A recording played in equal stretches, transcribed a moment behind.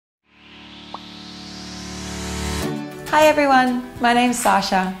Hi everyone, my name's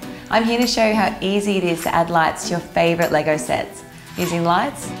Sasha. I'm here to show you how easy it is to add lights to your favourite Lego sets using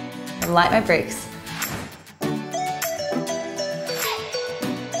lights and Light My Bricks.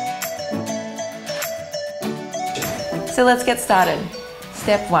 So let's get started.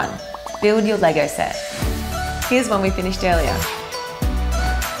 Step 1. Build your Lego set. Here's one we finished earlier.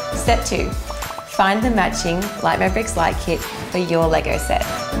 Step 2. Find the matching Light My Bricks light kit for your Lego set.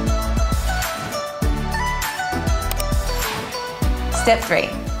 Step 3.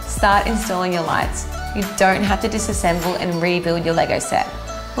 Start installing your lights. You don't have to disassemble and rebuild your Lego set.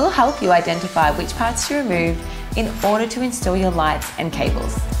 We'll help you identify which parts to remove in order to install your lights and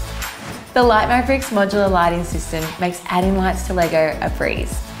cables. The Light My Bricks modular lighting system makes adding lights to Lego a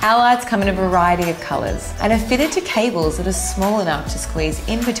breeze. Our lights come in a variety of colours and are fitted to cables that are small enough to squeeze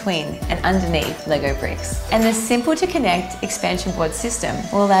in between and underneath Lego bricks. And the simple to connect expansion board system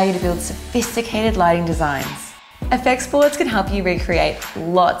will allow you to build sophisticated lighting designs. Effects boards can help you recreate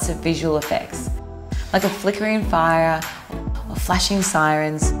lots of visual effects, like a flickering fire or flashing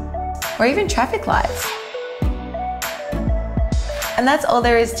sirens, or even traffic lights. And that's all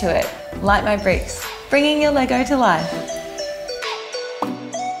there is to it. Light My Bricks, bringing your Lego to life.